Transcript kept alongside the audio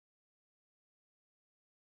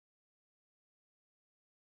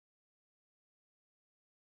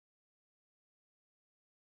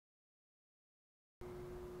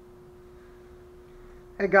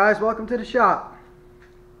Hey guys, welcome to the shop.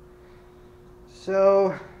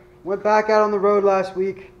 So, went back out on the road last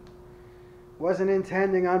week. Wasn't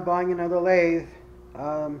intending on buying another lathe,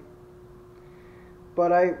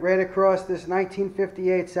 but I ran across this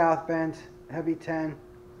 1958 South Bend Heavy 10,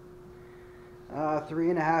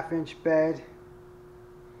 3.5-inch bed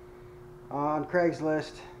on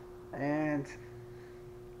Craigslist, and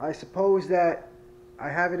I suppose that I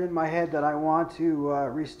have it in my head that I want to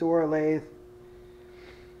restore a lathe.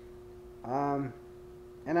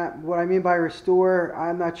 What I mean by restore,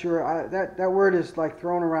 I'm not sure. That word is like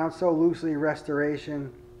thrown around so loosely,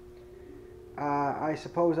 restoration. I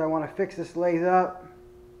suppose I want to fix this lathe up.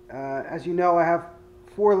 As you know, I have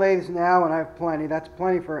 4 lathes now, and I have plenty. That's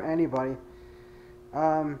plenty for anybody.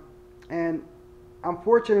 And I'm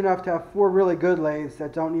fortunate enough to have 4 really good lathes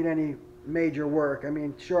that don't need any major work. I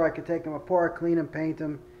mean, sure, I could take them apart, clean them, paint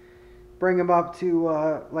them, bring them up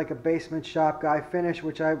to like a basement shop guy finish,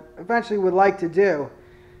 which I eventually would like to do.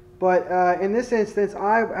 But in this instance,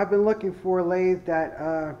 I've been looking for a lathe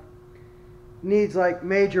that needs like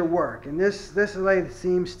major work, and this lathe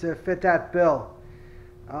seems to fit that bill.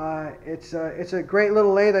 It's a great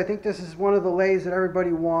little lathe. I think this is one of the lathes that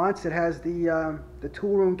everybody wants. It has the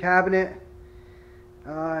tool room cabinet.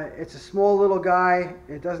 It's a small little guy.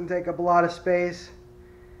 It doesn't take up a lot of space.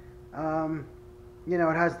 You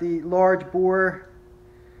know, it has the large bore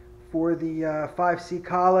for the 5C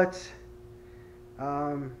collets.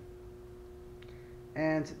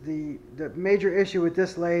 And the major issue with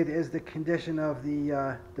this lathe is the condition of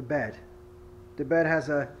the bed. The bed has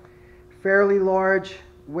a fairly large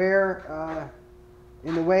wear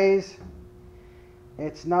in the ways.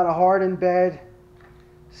 It's not a hardened bed.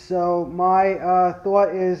 So my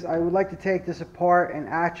thought is I would like to take this apart and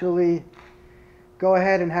actually go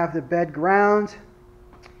ahead and have the bed ground.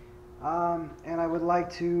 And I would like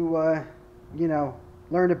to, you know,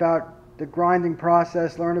 learn about the grinding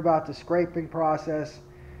process, learn about the scraping process,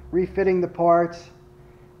 refitting the parts,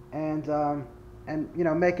 and you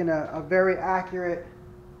know, making a very accurate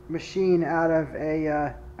machine out of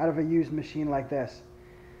a used machine like this.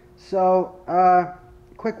 So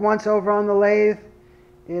quick once over on the lathe.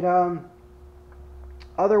 It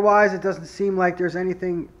otherwise it doesn't seem like there's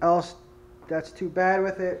anything else that's too bad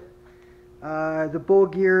with it. The bull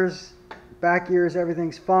gears, back gears,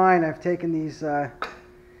 everything's fine. I've taken these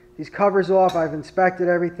covers off. I've inspected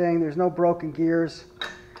everything. There's no broken gears.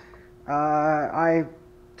 I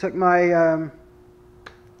took my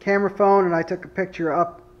camera phone and I took a picture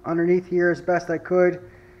up underneath here as best I could.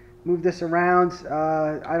 Move this around.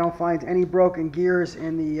 I don't find any broken gears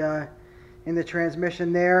in the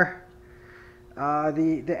transmission there.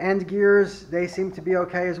 The end gears, they seem to be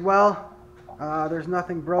okay as well. There's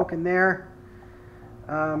nothing broken there.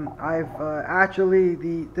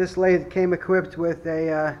 This lathe came equipped with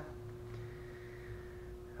a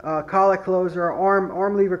collet closer,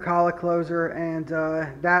 arm lever collet closer, and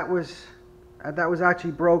that was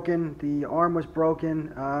actually broken. The arm was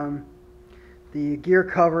broken. The gear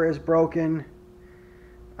cover is broken.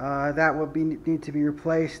 That would need to be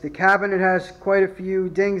replaced. The cabinet has quite a few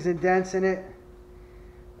dings and dents in it.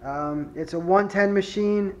 It's a 110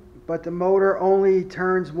 machine, but the motor only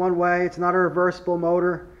turns one way. It's not a reversible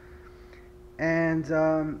motor. And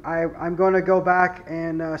I'm going to go back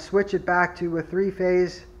and switch it back to a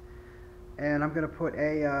 3-phase, and I'm going to put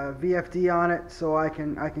a VFD on it so I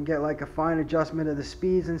can get like a fine adjustment of the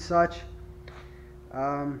speeds and such. You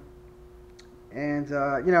know,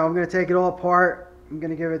 I'm going to take it all apart. I'm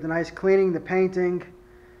going to give it the nice cleaning, the painting,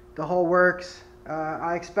 the whole works.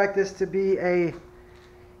 I expect this to be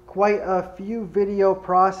quite a few video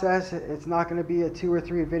process. It's not going to be a 2 or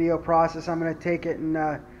 3 video process. I'm going to take it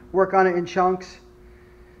and work on it in chunks.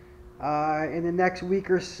 In the next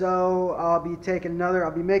week or so, I'll be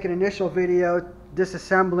making an initial video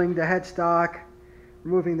disassembling the headstock,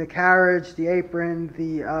 removing the carriage, the apron,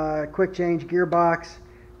 the quick change gearbox,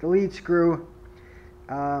 the lead screw.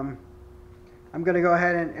 I'm going to go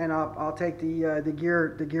ahead and I'll take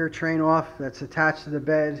the gear train off that's attached to the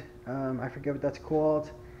bed. I forget what that's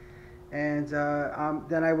called. And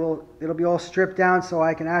then it'll be all stripped down so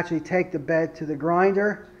I can actually take the bed to the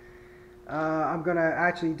grinder. I'm going to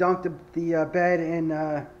actually dunk the bed in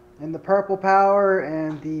the purple power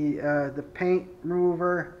and the paint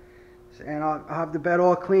remover, and I'll have the bed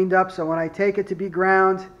all cleaned up so when I take it to be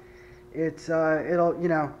ground, it'll, you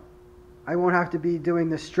know, I won't have to be doing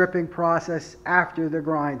the stripping process after the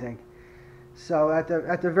grinding. So at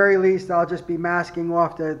the very least, I'll just be masking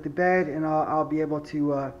off the bed, and I'll be able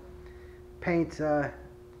to paint,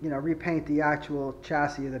 you know, repaint the actual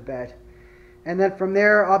chassis of the bed. And then from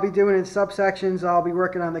there, I'll be doing in subsections. I'll be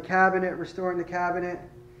working on the cabinet, restoring the cabinet,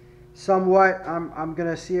 somewhat. I'm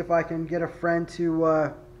gonna see if I can get a friend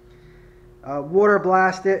to water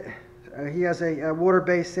blast it. He has a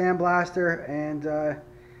water-based sandblaster, and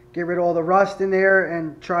get rid of all the rust in there,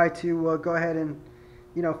 and try to go ahead and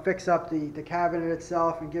fix up the cabinet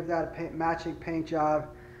itself and give that a matching paint job.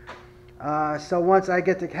 So once I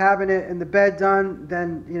get the cabinet and the bed done,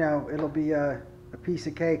 then it'll be a piece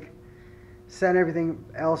of cake. Set everything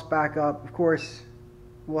else back up. Of course,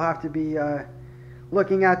 we'll have to be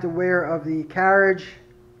looking at the wear of the carriage,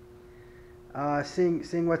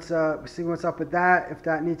 seeing what's up with that. If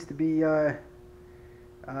that needs to be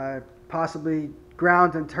possibly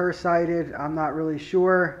ground and tersited, I'm not really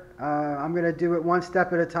sure. I'm gonna do it one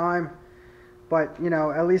step at a time. But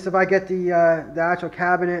at least if I get the actual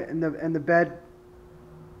cabinet and the bed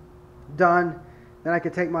done, then I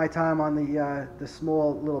could take my time on the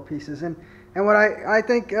small little pieces. And what I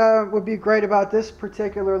think would be great about this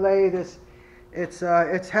particular lathe is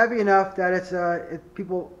it's heavy enough that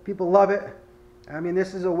people love it. I mean,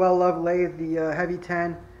 this is a well-loved lathe, the Heavy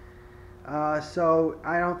 10. So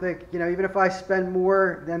I don't think even if I spend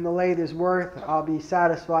more than the lathe is worth, I'll be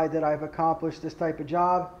satisfied that I've accomplished this type of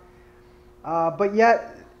job. But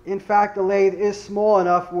yet, in fact, the lathe is small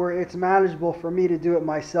enough where it's manageable for me to do it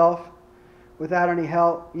myself without any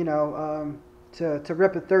help, to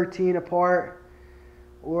rip a 13 apart,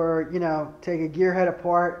 or, take a gear head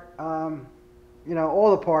apart.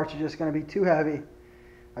 All the parts are just going to be too heavy.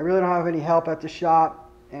 I really don't have any help at the shop,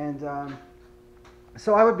 and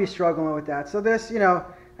so I would be struggling with that. So this,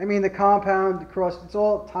 I mean, the compound, the cross, it's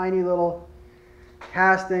all tiny little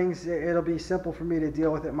castings. It'll be simple for me to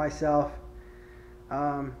deal with it myself.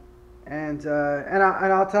 And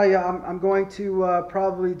I'll tell you, I'm going to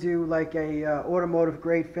probably do like a automotive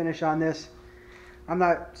grade finish on this. I'm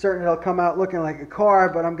not certain it'll come out looking like a car,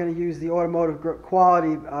 but I'm going to use the automotive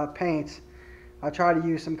quality paints. I'll try to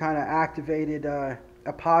use some kind of activated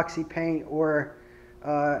epoxy paint or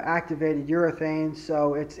activated urethane,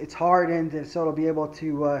 so it's hardened, and so it'll be able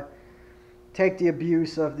to take the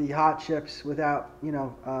abuse of the hot chips without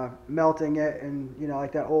melting it. And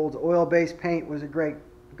like that old oil-based paint was a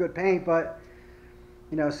good paint, but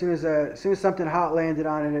as soon as something hot landed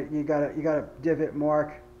on it, you got a divot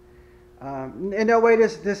mark. In no way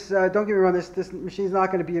this don't get me wrong, this machine's not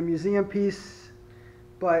going to be a museum piece,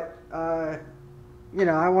 but I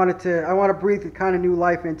want to breathe a kind of new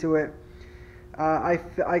life into it. I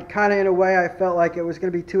kind of, in a way, I felt like it was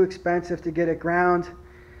going to be too expensive to get it ground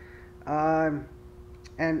and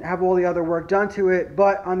have all the other work done to it.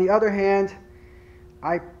 But on the other hand,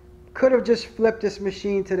 I could have just flipped this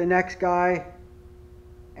machine to the next guy,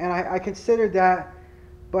 and I considered that,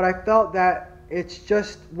 but I felt that it's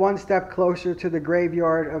just one step closer to the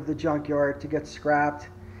graveyard of the junkyard to get scrapped.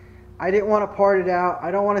 I didn't want to part it out. I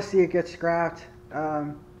don't want to see it get scrapped.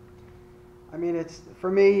 I mean, it's, for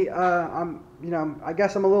me, I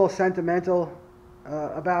guess I'm a little sentimental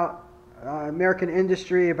about American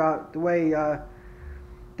industry, about the way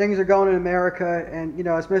things are going in America, and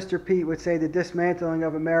as Mr. Pete would say, the dismantling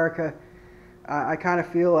of America. I kind of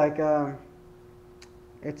feel like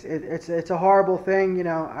it's a horrible thing.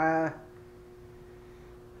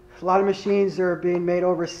 A lot of machines are being made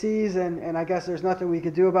overseas, and I guess there's nothing we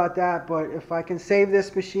could do about that. But if I can save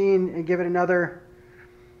this machine and give it another,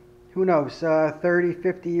 who knows, 30,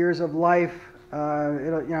 50 years of life,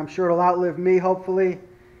 I'm sure it'll outlive me, hopefully.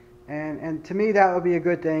 And to me, that would be a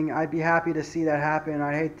good thing. I'd be happy to see that happen.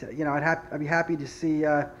 I'd be happy to see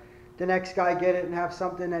the next guy get it and have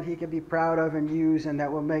something that he can be proud of and use, and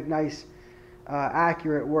that will make nice,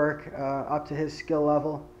 accurate work up to his skill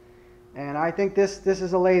level. And I think this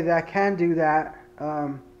is a lathe that can do that.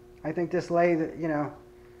 I think this lathe,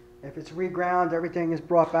 if it's reground, everything is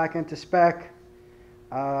brought back into spec.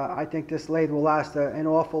 I think this lathe will last an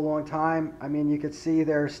awful long time. I mean, you could see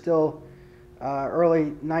there's still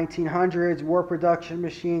early 1900s war production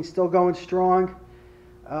machines still going strong.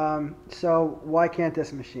 So why can't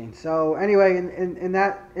this machine? So anyway, in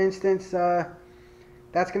that instance,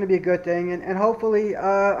 that's going to be a good thing. And hopefully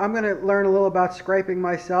I'm going to learn a little about scraping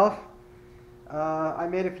myself. I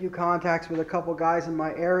made a few contacts with a couple guys in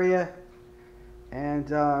my area,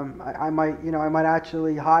 and I might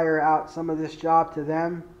actually hire out some of this job to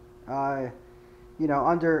them, under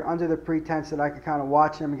the pretense that I could kind of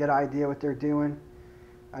watch them and get an idea what they're doing.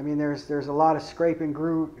 I mean, there's a lot of scraping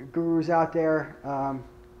gurus out there.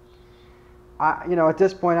 At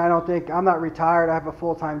this point, I'm not retired. I have a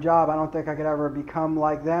full-time job. I don't think I could ever become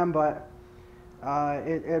like them, but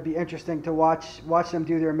it'd be interesting to watch them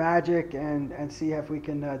do their magic and see if we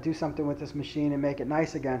can do something with this machine and make it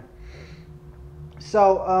nice again.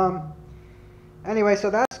 So anyway, so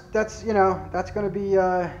that's going to be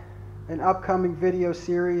an upcoming video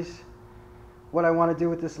series, what I want to do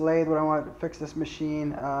with this lathe, what I want to fix this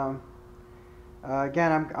machine.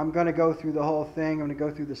 Again, I'm going to go through the whole thing. I'm going to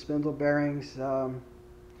go through the spindle bearings. I'm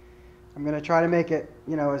going to try to make it,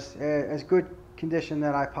 you know, as good condition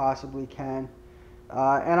that I possibly can.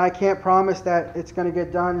 And I can't promise that it's going to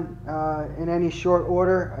get done in any short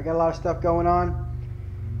order. I got a lot of stuff going on.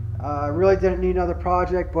 I really didn't need another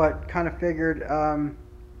project, but kind of figured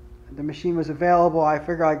the machine was available. I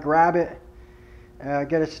figured I'd grab it,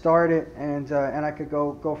 get it started, and I could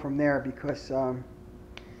go from there because,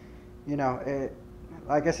 you know,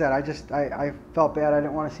 like I said, I felt bad. I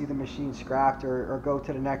didn't want to see the machine scrapped or go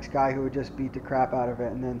to the next guy who would just beat the crap out of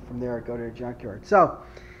it, and then from there I'd go to the junkyard. So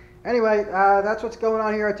anyway, that's what's going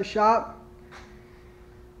on here at the shop.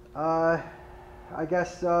 I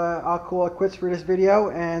guess I'll call it quits for this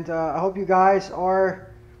video, and I hope you guys are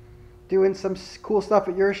doing some cool stuff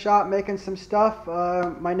at your shop, making some stuff.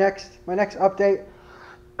 My next update,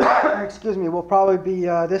 excuse me, will probably be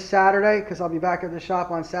this Saturday, because I'll be back at the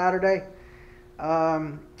shop on Saturday.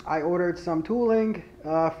 I ordered some tooling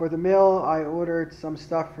for the mill. I ordered some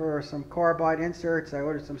stuff for some carbide inserts. I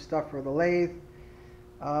ordered some stuff for the lathe.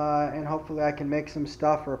 And hopefully I can make some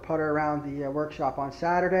stuff or putter around the workshop on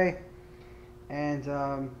Saturday. And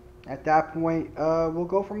at that point, we'll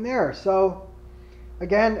go from there. So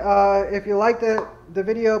again, if you like the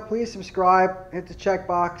video, please subscribe, hit the check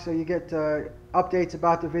box so you get updates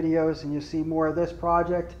about the videos, and you'll see more of this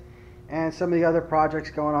project and some of the other projects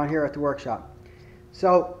going on here at the workshop.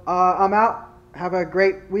 So I'm out. Have a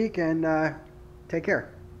great week, and take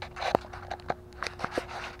care.